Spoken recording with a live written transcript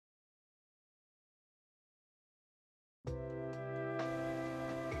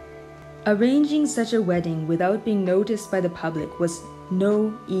Arranging such a wedding without being noticed by the public was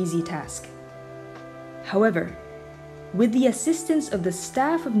no easy task. However, with the assistance of the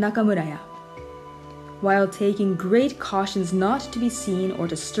staff of Nakamuraya, while taking great cautions not to be seen or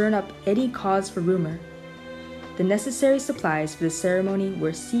to stir up any cause for rumor, the necessary supplies for the ceremony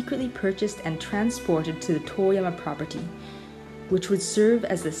were secretly purchased and transported to the Toyama property, which would serve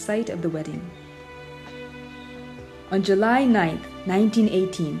as the site of the wedding. On July 9,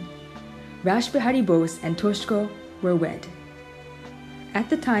 1918, Rash Behari Bose and Toshiko were wed. At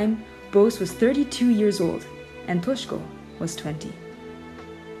the time, Bose was 32 years old and Toshiko was 20.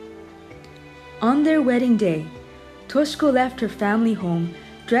 On their wedding day, Toshiko left her family home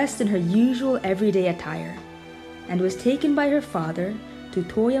dressed in her usual everyday attire and was taken by her father to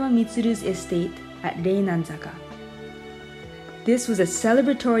Toyama Mitsuru's estate at Reinanzaka. This was a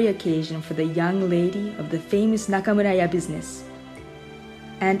celebratory occasion for the young lady of the famous Nakamuraya business.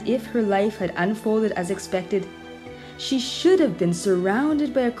 And if her life had unfolded as expected, she should have been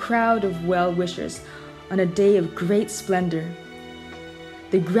surrounded by a crowd of well-wishers on a day of great splendor.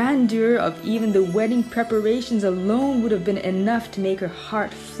 The grandeur of even the wedding preparations alone would have been enough to make her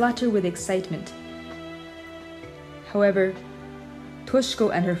heart flutter with excitement. However,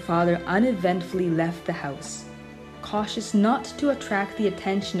 Toshiko and her father uneventfully left the house, cautious not to attract the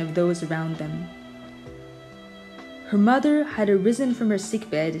attention of those around them. Her mother had arisen from her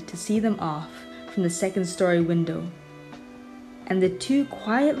sickbed to see them off from the second-story window, and the two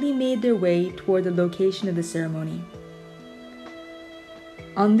quietly made their way toward the location of the ceremony.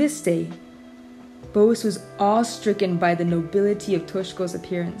 On this day, Bose was awe-stricken by the nobility of Toshiko's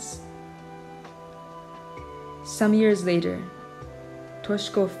appearance. Some years later,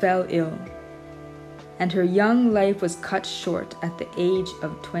 Toshiko fell ill, and her young life was cut short at the age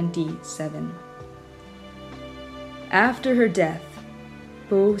of 27. After her death,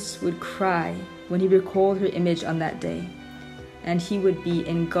 Bose would cry when he recalled her image on that day, and he would be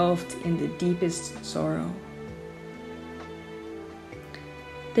engulfed in the deepest sorrow.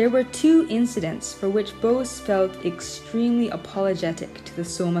 There were two incidents for which Bose felt extremely apologetic to the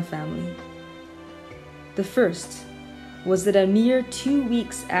Soma family. The first was that a mere 2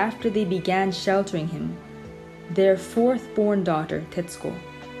 weeks after they began sheltering him, their fourth-born daughter, Tetsuko,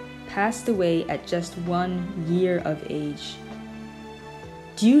 passed away at just 1 year of age.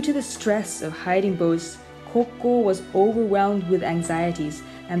 Due to the stress of hiding Bose, Kokko was overwhelmed with anxieties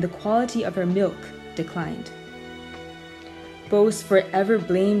and the quality of her milk declined. Bose forever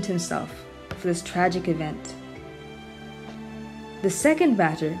blamed himself for this tragic event. The second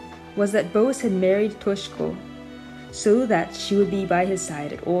matter was that Bose had married Toshiko so that she would be by his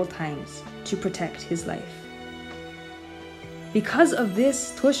side at all times to protect his life. Because of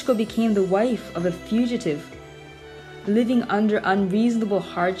this, Toshiko became the wife of a fugitive, living under unreasonable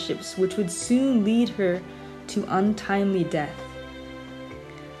hardships which would soon lead her to untimely death.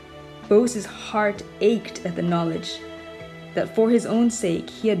 Bose's heart ached at the knowledge that for his own sake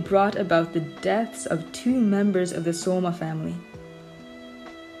he had brought about the deaths of 2 members of the Soma family.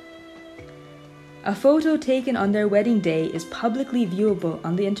 A photo taken on their wedding day is publicly viewable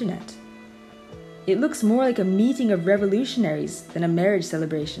on the internet. It looks more like a meeting of revolutionaries than a marriage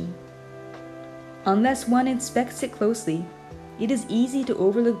celebration. Unless one inspects it closely, it is easy to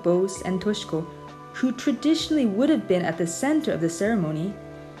overlook Bose and Toshiko, who traditionally would have been at the center of the ceremony.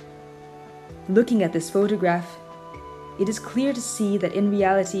 Looking at this photograph, it is clear to see that in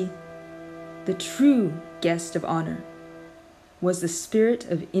reality, the true guest of honor was the spirit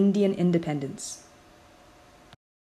of Indian independence.